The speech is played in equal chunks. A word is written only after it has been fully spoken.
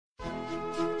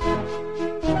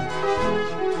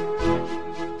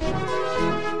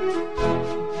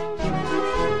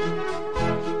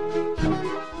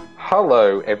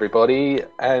Hello, everybody,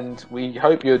 and we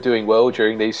hope you're doing well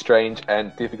during these strange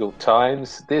and difficult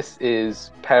times. This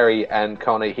is Parry and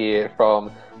Connor here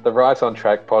from the Right on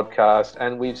Track podcast,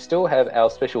 and we still have our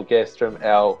special guest from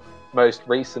our most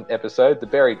recent episode, The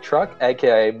Buried Truck,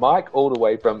 aka Mike, all the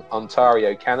way from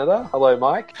Ontario, Canada. Hello,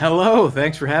 Mike. Hello,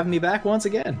 thanks for having me back once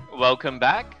again. Welcome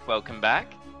back.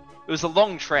 It was a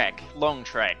long trek.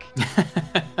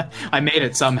 I made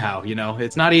it somehow,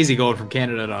 It's not easy going from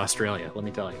Canada to Australia, let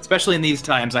me tell you. Especially in these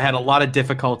times, I had a lot of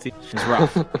difficulty. It was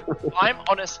rough. I'm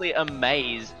honestly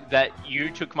amazed that you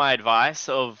took my advice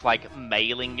of,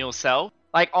 mailing yourself.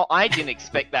 I didn't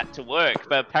expect that to work,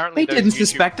 but apparently they didn't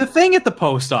suspect a thing at the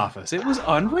post office. It was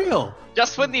unreal.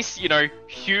 Just when this,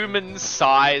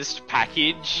 human-sized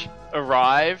package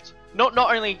arrived, not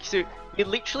only... You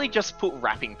literally just put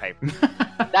wrapping paper.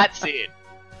 That's it.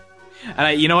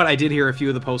 And you know what? I did hear a few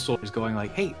of the postal workers going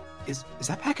like, "Hey, is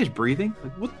that package breathing?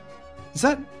 Like, what is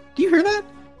that? Do you hear that?"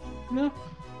 No,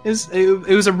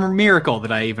 it was a miracle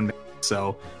that I even made it.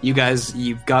 So you guys,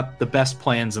 you've got the best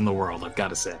plans in the world, I've got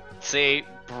to say. See,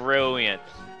 brilliant.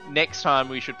 Next time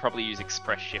we should probably use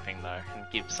express shipping though, and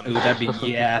give some. Ooh,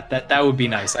 that would be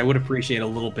nice. I would appreciate a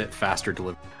little bit faster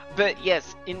delivery. But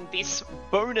yes, in this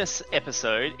bonus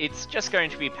episode, it's just going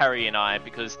to be Parry and I,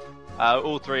 because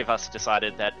all three of us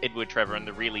decided that Edward Trevor and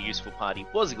the Really Useful Party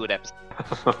was a good episode.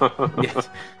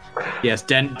 Yes,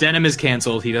 Denim is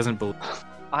cancelled. He doesn't believe.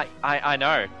 I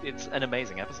know. It's an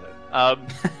amazing episode.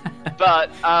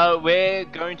 But we're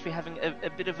going to be having a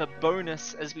bit of a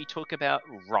bonus as we talk about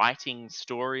writing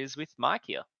stories with Mike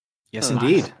here. Yes,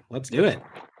 indeed. Let's do it.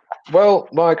 Well,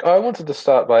 Mike, I wanted to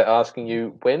start by asking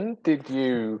you, when did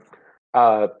you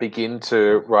begin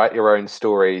to write your own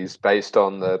stories based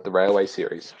on the Railway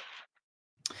series?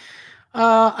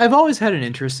 I've always had an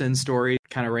interest in story,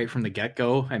 kind of right from the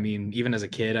get-go. I mean, even as a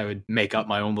kid, I would make up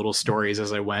my own little stories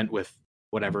as I went with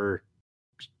whatever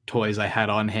toys I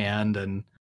had on hand. And,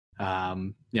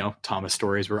 Thomas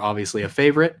stories were obviously a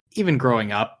favorite. Even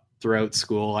growing up throughout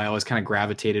school, I always kind of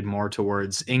gravitated more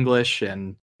towards English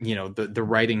and the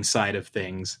writing side of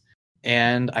things.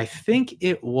 And I think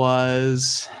it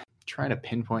was, trying to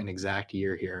pinpoint an exact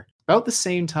year here, about the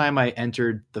same time I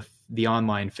entered the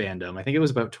online fandom. I think it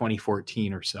was about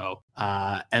 2014 or so.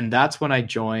 And that's when I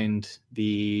joined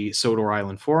the Sodor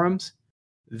Island forums.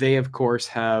 They, of course,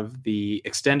 have the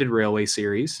extended Railway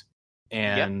series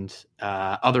and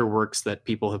other works that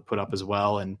people have put up as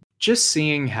well. And just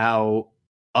seeing how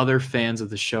other fans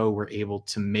of the show were able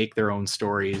to make their own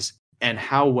stories and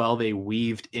how well they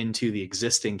weaved into the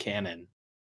existing canon,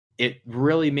 it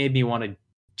really made me want to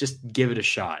just give it a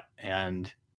shot.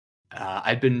 And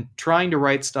I'd been trying to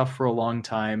write stuff for a long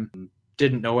time,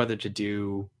 didn't know whether to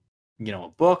do, a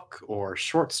book or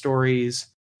short stories.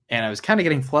 And I was kind of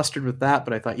getting flustered with that,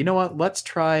 but I thought, you know what, let's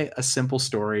try a simple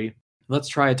story. Let's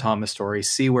try a Thomas story,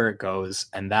 see where it goes.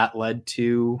 And that led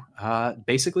to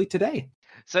basically today.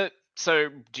 So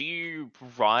do you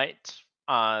write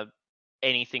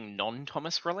anything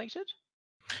non-Thomas related?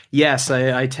 Yes,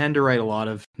 I tend to write a lot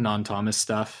of non-Thomas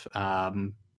stuff.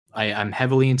 I'm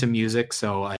heavily into music,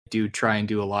 so I do try and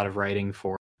do a lot of writing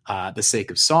for the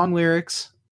sake of song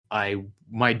lyrics.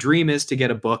 My dream is to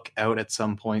get a book out at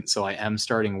some point, so I am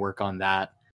starting work on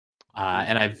that.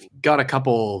 And I've got a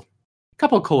couple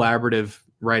collaborative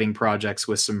writing projects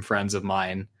with some friends of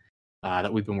mine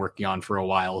that we've been working on for a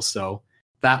while, so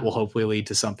that will hopefully lead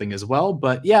to something as well.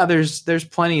 But yeah, there's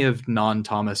plenty of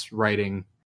non-Thomas writing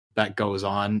that goes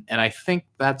on, and I think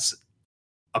that's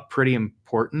a pretty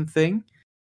important thing.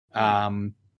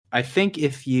 I think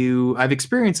I've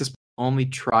experienced this, only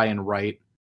try and write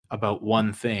about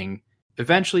one thing,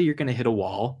 eventually you're going to hit a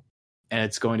wall, and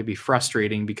it's going to be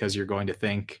frustrating because you're going to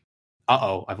think,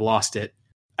 uh-oh, I've lost it.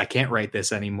 I can't write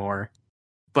this anymore.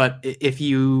 But if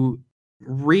you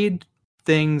read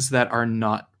things that are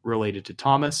not related to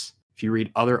Thomas, if you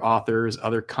read other authors,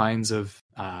 other kinds of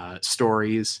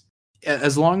stories,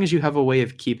 as long as you have a way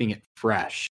of keeping it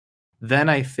fresh, then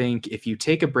I think if you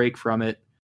take a break from it,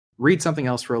 read something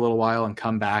else for a little while and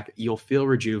come back, you'll feel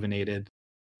rejuvenated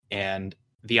and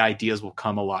the ideas will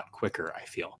come a lot quicker, I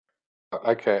feel.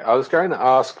 Okay, I was going to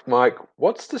ask, Mike,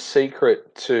 what's the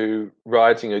secret to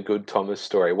writing a good Thomas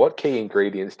story? What key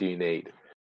ingredients do you need?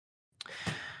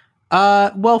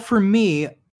 Well, for me,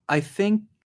 I think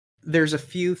there's a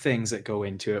few things that go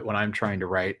into it when I'm trying to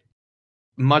write.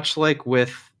 Much like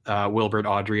with Wilbert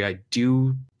Audrey, I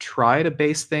do try to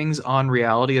base things on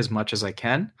reality as much as I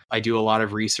can. I do a lot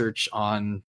of research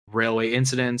on railway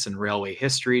incidents and railway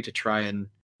history to try and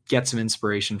get some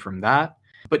inspiration from that.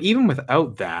 But even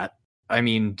without that, I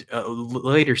mean,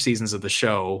 later seasons of the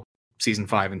show season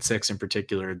 5 and 6 in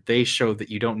particular, they show that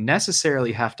you don't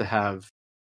necessarily have to have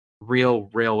real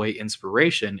railway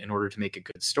inspiration in order to make a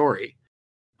good story.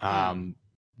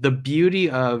 The beauty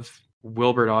of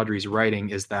Wilbert Awdry's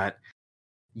writing is that,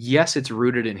 yes, it's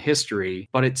rooted in history,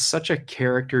 but it's such a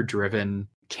character-driven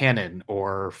canon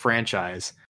or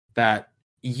franchise that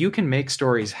you can make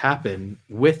stories happen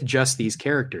with just these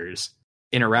characters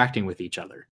interacting with each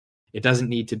other. It doesn't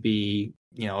need to be,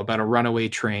 about a runaway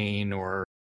train or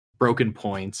broken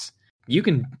points. You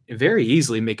can very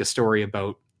easily make a story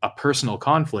about a personal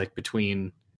conflict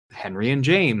between Henry and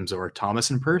James or Thomas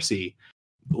and Percy.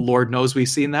 Lord knows we've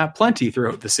seen that plenty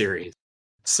throughout the series.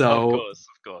 So, of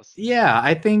course.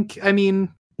 Yeah,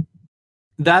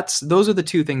 those are the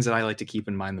two things that I like to keep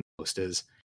in mind the most is,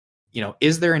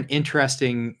 is there an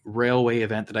interesting railway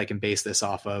event that I can base this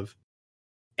off of?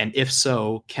 And if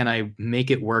so, can I make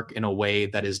it work in a way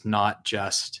that is not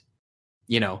just,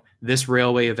 this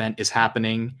railway event is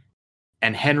happening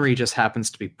and Henry just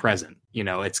happens to be present.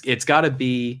 It's got to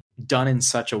be done in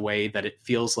such a way that it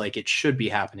feels like it should be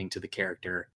happening to the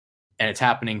character, and it's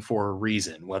happening for a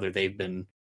reason, whether they've been,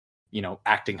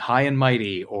 acting high and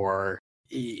mighty, or,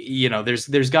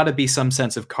 there's got to be some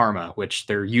sense of karma, which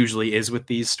there usually is with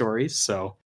these stories.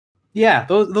 So yeah,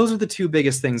 those are the two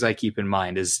biggest things I keep in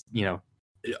mind is,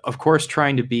 of course,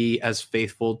 trying to be as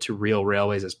faithful to real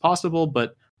railways as possible,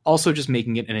 but also just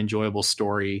making it an enjoyable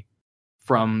story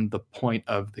from the point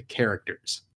of the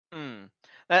characters.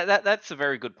 That's a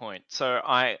very good point. So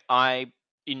I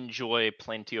enjoy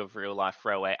plenty of real life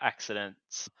railway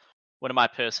accidents. One of my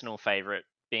personal favorite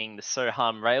being the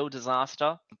Soham rail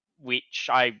disaster, which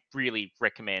I really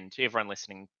recommend to everyone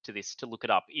listening to this to look it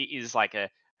up. It is like a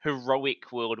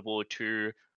heroic World War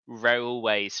II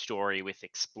railway story with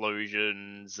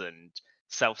explosions and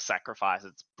self-sacrifice.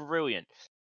 It's brilliant.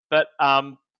 But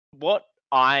what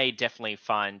I definitely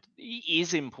find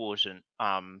is important,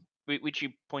 which you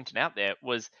pointed out there,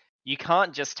 was you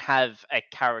can't just have a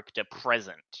character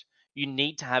present. You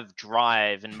need to have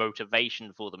drive and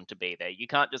motivation for them to be there. You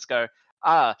can't just go,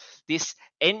 this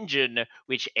engine,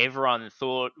 which everyone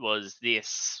thought was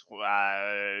this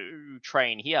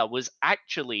train here, was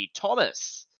actually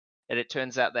Thomas. And it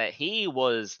turns out that he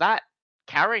was that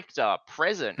character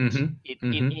present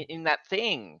in that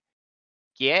thing.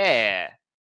 Yeah.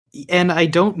 And I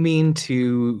don't mean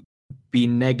to be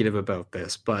negative about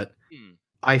this, but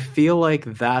I feel like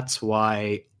that's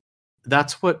what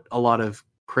a lot of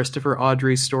Christopher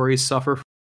Awdry's stories suffer from.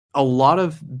 A lot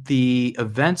of the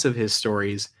events of his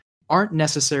stories aren't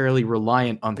necessarily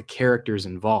reliant on the characters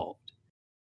involved.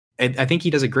 I think he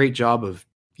does a great job of,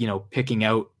 picking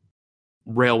out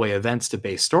railway events to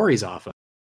base stories off of,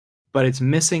 but it's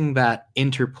missing that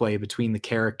interplay between the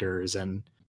characters, and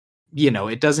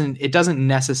it doesn't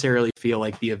necessarily feel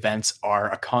like the events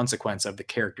are a consequence of the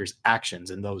characters' actions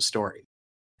in those stories.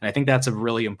 And I think that's a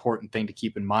really important thing to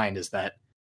keep in mind, is that,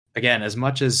 again, as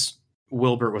much as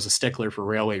Wilbert was a stickler for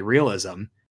railway realism,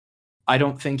 I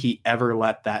don't think he ever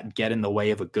let that get in the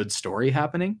way of a good story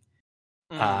happening.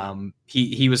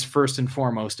 He was first and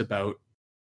foremost about,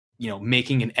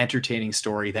 making an entertaining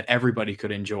story that everybody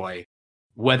could enjoy,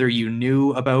 whether you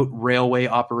knew about railway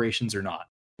operations or not.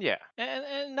 Yeah,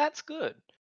 and that's good.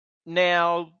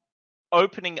 Now,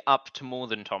 opening up to more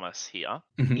than Thomas here,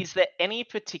 is there any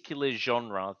particular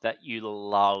genre that you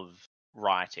love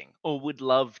writing or would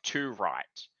love to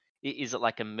write? Is it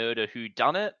like a murder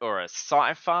whodunit or a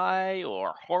sci-fi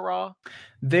or horror?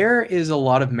 There is a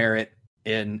lot of merit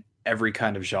in every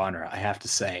kind of genre, I have to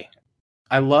say.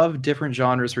 I love different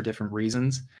genres for different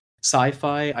reasons.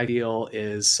 Sci-fi, I feel,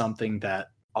 is something that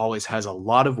always has a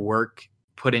lot of work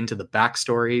put into the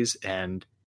backstories and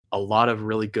a lot of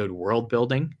really good world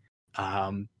building.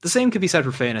 The same could be said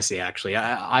for fantasy, actually.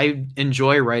 I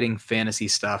enjoy writing fantasy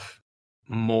stuff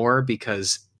more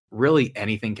because really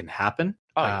anything can happen.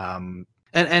 And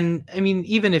I mean,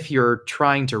 even if you're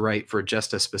trying to write for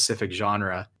just a specific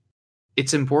genre,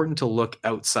 it's important to look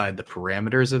outside the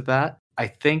parameters of that. I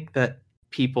think that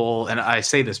people, and I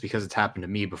say this because it's happened to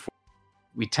me before,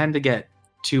 we tend to get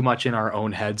too much in our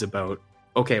own heads about,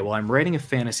 okay, well, I'm writing a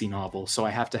fantasy novel, so I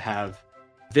have to have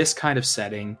this kind of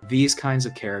setting, these kinds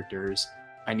of characters.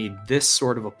 I need this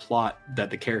sort of a plot that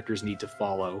the characters need to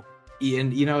follow.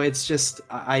 And, it's just,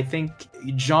 I think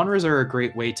genres are a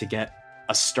great way to get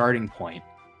a starting point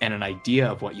and an idea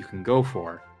of what you can go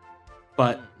for.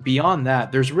 But beyond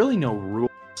that, there's really no rules.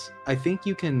 I think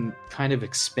you can kind of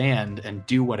expand and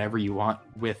do whatever you want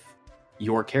with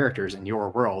your characters and your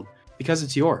world because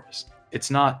it's yours.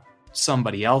 It's not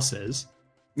somebody else's.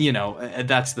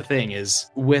 That's the thing, is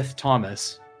with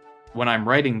Thomas, when I'm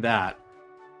writing that,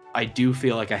 I do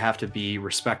feel like I have to be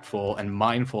respectful and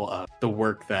mindful of the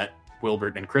work that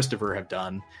Wilbert and Christopher have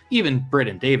done, even Britt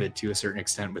and David to a certain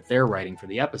extent with their writing for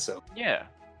the episode. Yeah.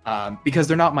 Because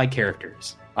they're not my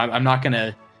characters. I'm not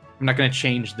gonna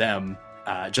change them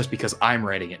just because I'm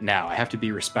writing it now. I have to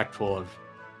be respectful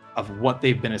of what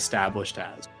they've been established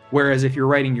as. Whereas if you're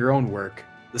writing your own work,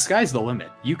 the sky's the limit.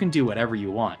 You can do whatever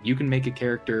you want. You can make a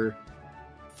character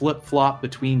flip-flop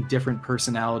between different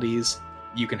personalities.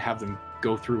 You can have them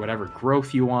go through whatever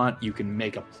growth you want. You can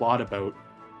make a plot about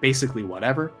basically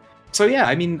whatever. So yeah,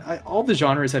 I mean, all the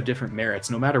genres have different merits,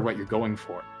 no matter what you're going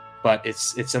for. But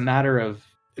it's a matter of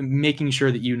making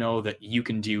sure that you know that you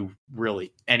can do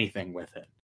really anything with it.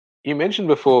 You mentioned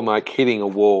before, Mike, hitting a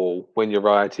wall when you're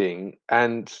writing,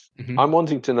 and I'm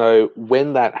wanting to know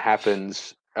when that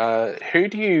happens, who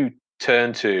do you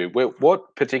turn to?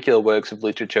 What particular works of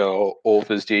literature or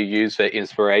authors do you use for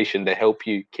inspiration to help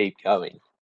you keep going?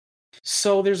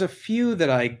 So there's a few that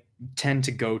I tend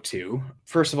to go to.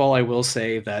 First of all, I will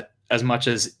say that as much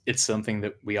as it's something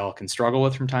that we all can struggle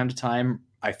with from time to time,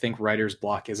 I think writer's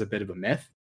block is a bit of a myth.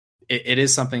 It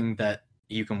is something that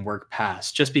you can work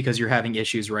past. Just because you're having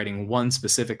issues writing one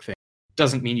specific thing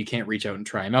doesn't mean you can't reach out and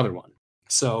try another one.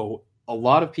 So a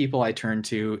lot of people I turn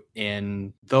to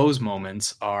in those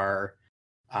moments are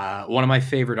one of my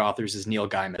favorite authors is Neil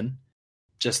Gaiman.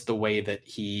 Just the way that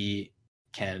he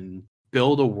can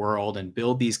build a world and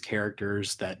build these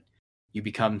characters that you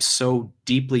become so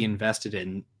deeply invested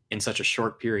in such a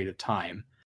short period of time.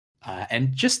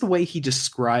 And just the way he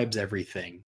describes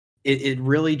everything, it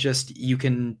really just, you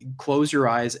can close your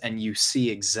eyes and you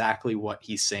see exactly what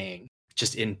he's saying,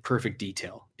 just in perfect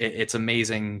detail. It's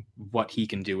amazing what he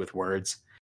can do with words.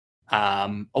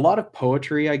 A lot of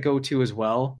poetry I go to as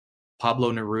well.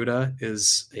 Pablo Neruda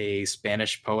is a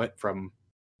Spanish poet from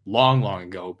long, long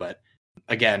ago, but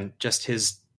again, just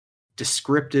his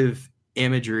descriptive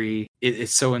imagery,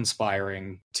 it's so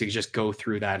inspiring to just go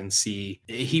through that and see.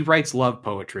 He writes love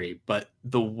poetry, but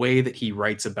the way that he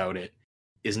writes about it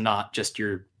is not just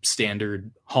your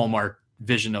standard Hallmark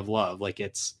vision of love. Like,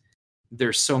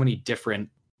 there's so many different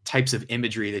types of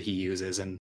imagery that he uses,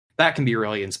 and that can be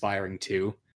really inspiring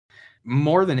too.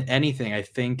 More than anything, I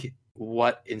think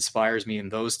what inspires me in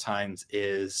those times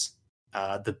is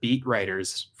the beat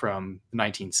writers from the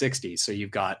 1960s. So you've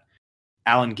got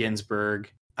Allen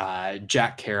Ginsberg,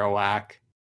 Jack Kerouac,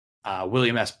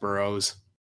 William S. Burroughs.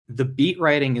 The beat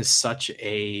writing is such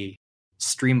a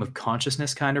stream of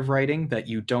consciousness kind of writing that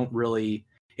you don't really,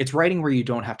 it's writing where you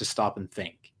don't have to stop and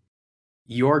think.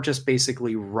 You're just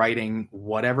basically writing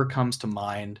whatever comes to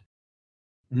mind,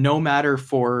 no matter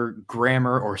for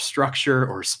grammar or structure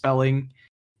or spelling.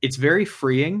 It's very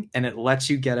freeing, and it lets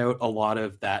you get out a lot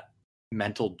of that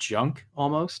mental junk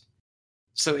almost.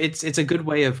 So it's a good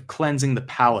way of cleansing the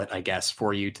palate, I guess,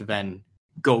 for you to then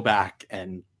go back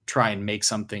and try and make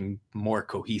something more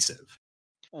cohesive.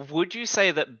 Would you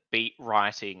say that beat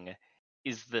writing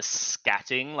is the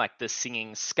scatting, like the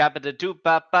singing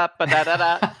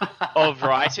scabba-da-doo-ba-ba-ba-da-da-da of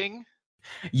writing?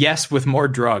 Yes, with more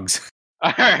drugs.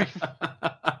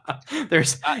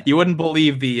 There's you wouldn't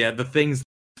believe the things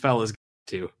fellas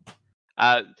do.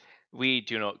 We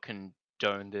do not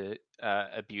condone the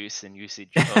abuse and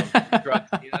usage of drugs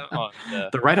either on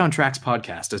the Right on Tracks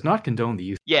podcast does not condone the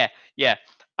use. Yeah.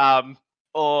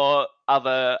 Or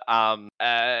other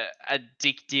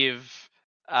addictive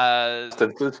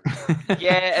addictives,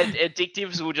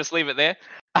 we'll just leave it there.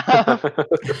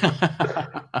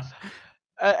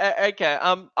 Okay.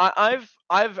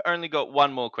 I've only got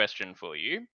one more question for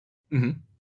you. Mm-hmm.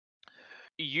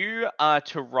 You are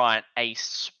to write a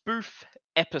spoof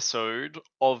episode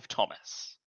of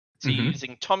Thomas. So you're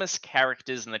using Thomas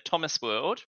characters in the Thomas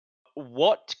world.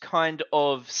 What kind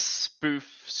of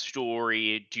spoof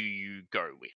story do you go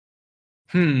with?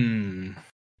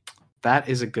 That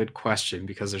is a good question,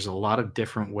 because there's a lot of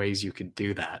different ways you could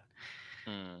do that.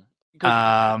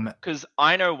 Because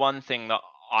I know one thing that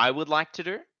I would like to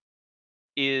do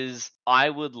is I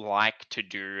would like to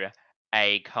do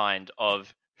a kind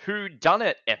of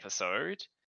whodunit episode,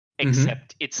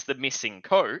 except it's the missing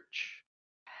coach.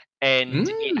 And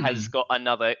it has got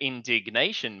another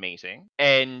indignation meeting,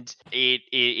 and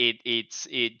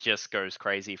it just goes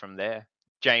crazy from there.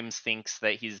 James thinks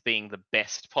that he's being the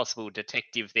best possible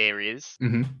detective there is.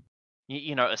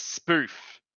 You know, a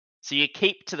spoof. So you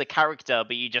keep to the character,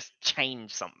 but you just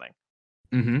change something.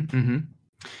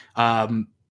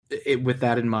 With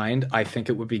that in mind, I think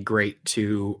it would be great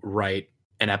to write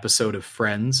an episode of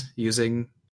Friends using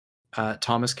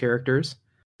Thomas characters.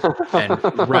 And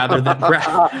rather than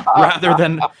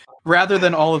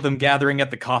all of them gathering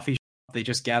at the coffee shop, they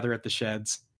just gather at the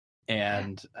sheds.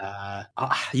 and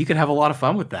you could have a lot of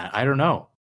fun with that. I don't know.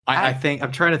 I think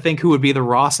I'm trying to think who would be the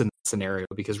Ross in that scenario,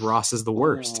 because Ross is the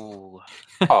worst.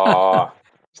 Oh,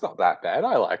 it's not that bad.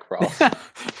 I like Ross.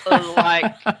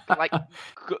 like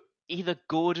either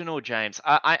Gordon or James.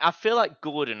 I feel like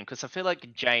Gordon, because I feel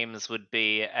like James would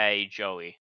be a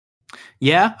Joey.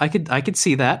 Yeah, I could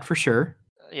see that for sure.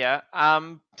 Yeah.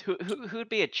 Who would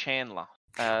be a Chandler?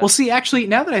 Well, see, actually,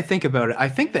 now that I think about it, I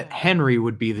think that Henry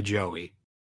would be the Joey.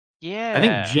 Yeah. I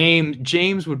think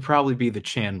James would probably be the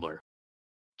Chandler.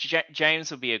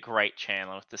 James would be a great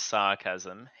Chandler with the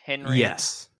sarcasm. Henry.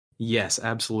 Yes,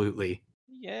 absolutely.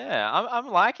 Yeah, I'm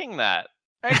liking that.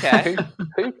 Okay.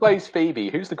 Who plays Phoebe?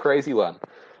 Who's the crazy one?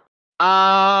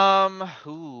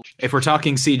 Who? If we're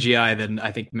talking CGI, then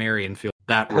I think Marion fills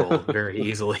that role very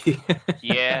easily.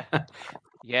 Yeah,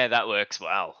 that works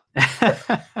well.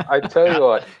 I tell you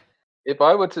what, if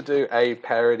I were to do a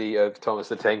parody of Thomas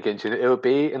the Tank Engine, it would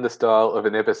be in the style of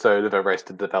an episode of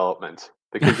Arrested Development,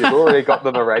 because you've already got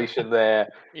the narration there,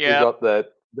 you've got the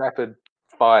rapid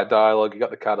fire dialogue, you've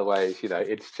got the cutaways,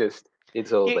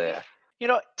 it's all there.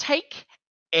 Take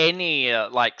any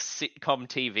sitcom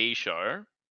TV show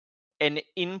and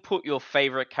input your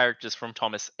favorite characters from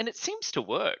Thomas, and it seems to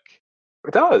work.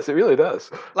 It does. It really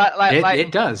does.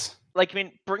 It does.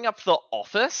 Bring up The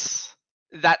Office.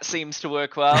 That seems to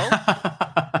work well.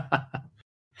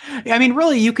 I mean,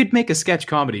 really, you could make a sketch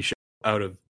comedy show out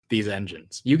of these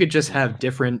engines. You could just have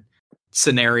different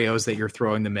scenarios that you're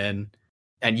throwing them in,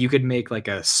 and you could make like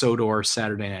a Sodor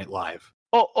Saturday Night Live.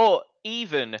 Or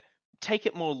even take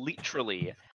it more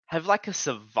literally. Have like a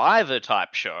Survivor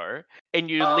type show, and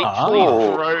you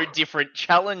literally throw different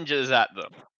challenges at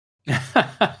them.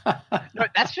 No,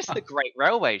 that's just the Great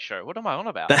Railway Show. What am I on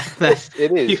about?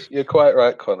 It is. You're quite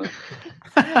right, Connor.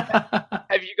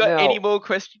 Have you got any more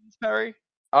questions, Harry?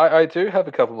 I do have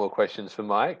a couple more questions for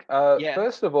Mike.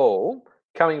 First of all,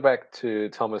 coming back to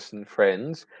Thomas and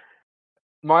Friends,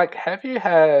 Mike, have you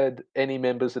had any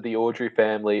members of the Audrey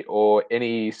family or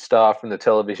any staff from the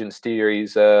television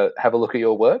series have a look at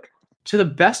your work? To the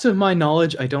best of my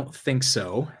knowledge, I don't think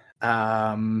so.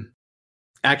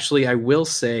 Actually, I will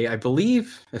say, I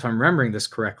believe, if I'm remembering this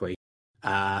correctly,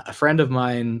 a friend of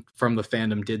mine from the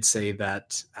fandom did say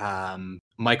that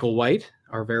Michael White,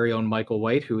 our very own Michael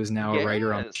White, who is now a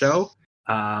writer on the show,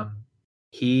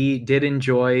 he did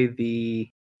enjoy the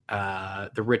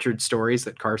Richard stories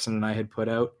that Carson and I had put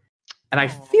out. And I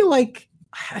feel like,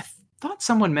 I thought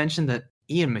someone mentioned that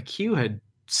Ian McHugh had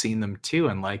seen them too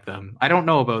and liked them. I don't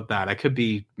know about that. I could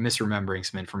be misremembering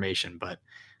some information, but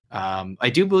I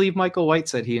do believe Michael White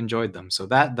said he enjoyed them. So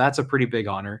that's a pretty big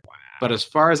honor. Wow. But as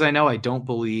far as I know, I don't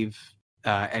believe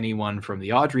anyone from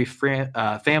the Audrey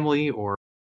family or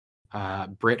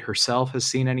Britt herself has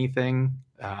seen anything.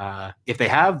 If they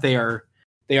have, they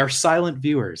are silent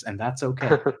viewers, and that's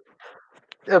okay.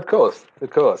 Of course.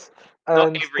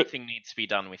 Not everything needs to be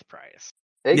done with praise.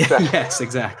 Exactly. Yes,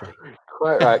 exactly.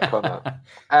 Quite right, Connor.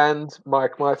 And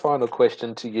Mike, my final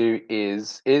question to you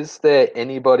is there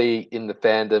anybody in the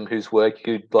fandom whose work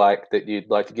you'd like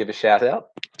to give a shout out?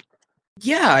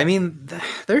 Yeah, I mean,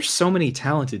 there's so many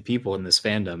talented people in this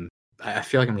fandom. I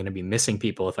feel like I'm going to be missing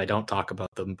people if I don't talk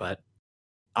about them, but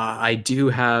I do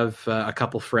have a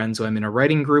couple friends who I'm in a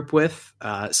writing group with,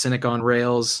 Cynic on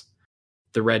Rails,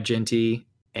 The Red Ginty,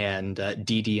 and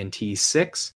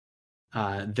DD&T6.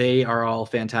 They are all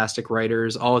fantastic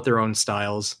writers, all at their own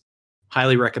styles.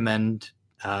 Highly recommend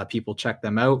people check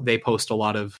them out. They post a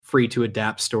lot of free to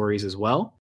adapt stories as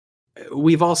well.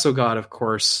 We've also got, of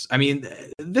course, I mean,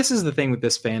 this is the thing with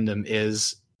this fandom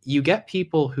is you get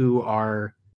people who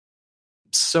are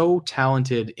so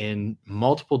talented in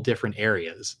multiple different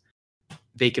areas.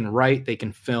 They can write, they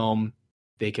can film,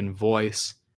 they can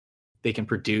voice, they can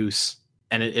produce,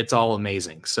 and it's all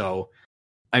amazing. So,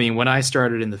 I mean, when I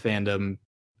started in the fandom,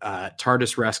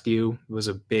 TARDIS Rescue was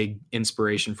a big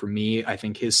inspiration for me. I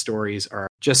think his stories are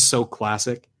just so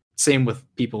classic. Same with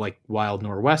people like Wild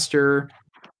Nor'Wester,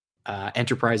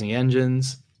 Enterprising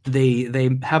Engines. They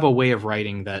have a way of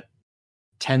writing that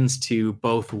tends to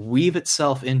both weave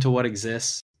itself into what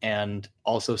exists and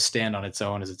also stand on its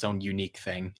own as its own unique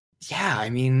thing. Yeah, I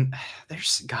mean,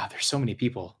 there's so many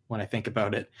people when I think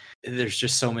about it. There's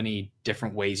just so many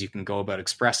different ways you can go about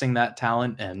expressing that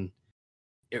talent, and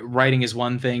writing is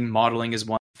one thing, modeling is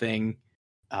one thing,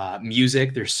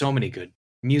 music. There's so many good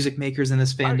music makers in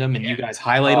this fandom, and you guys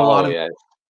highlight a lot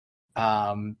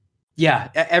of. Yeah,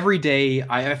 every day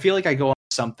I feel like I go on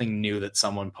something new that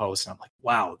someone posts, and I'm like,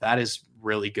 wow, that is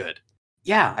really good.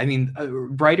 Yeah, I mean,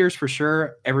 writers for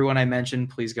sure. Everyone I mentioned,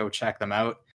 please go check them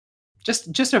out.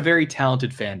 Just a very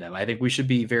talented fandom. I think we should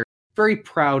be very, very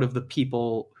proud of the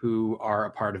people who are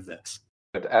a part of this.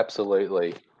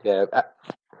 Absolutely. Yeah.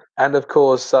 And of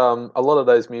course, a lot of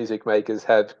those music makers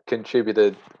have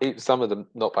contributed, some of them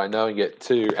not by knowing it,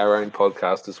 to our own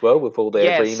podcast as well, with all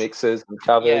their remixes and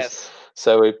covers. Yes.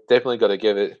 So we've definitely got to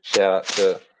give a shout out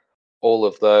to all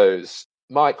of those.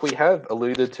 Mike, we have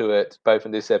alluded to it both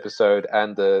in this episode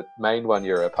and the main one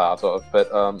you're a part of,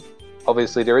 but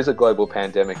obviously there is a global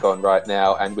pandemic on right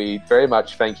now, and we very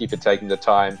much thank you for taking the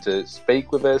time to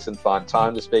speak with us and find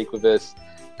time to speak with us.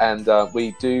 And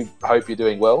we do hope you're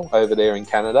doing well over there in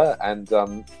Canada. And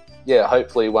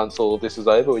hopefully once all of this is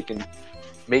over, we can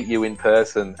meet you in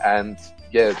person and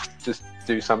just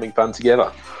do something fun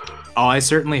together. Oh, I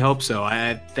certainly hope so.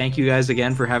 I thank you guys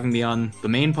again for having me on the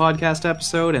main podcast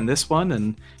episode and this one.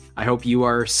 And I hope you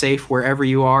are safe wherever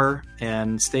you are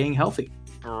and staying healthy.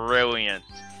 Brilliant.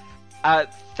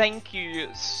 Thank you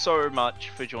so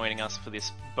much for joining us for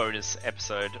this bonus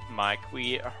episode, Mike.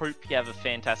 We hope you have a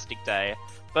fantastic day.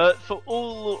 But for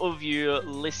all of you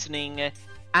listening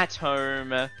at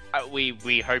home,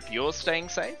 we hope you're staying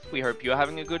safe. We hope you're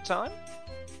having a good time.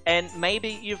 And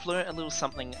maybe you've learned a little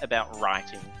something about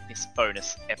writing this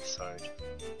bonus episode.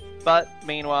 But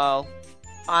meanwhile,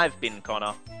 I've been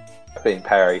Connor. I've been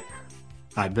Parry.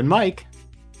 I've been Mike.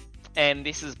 And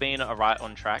this has been a Right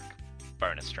on Track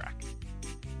bonus track.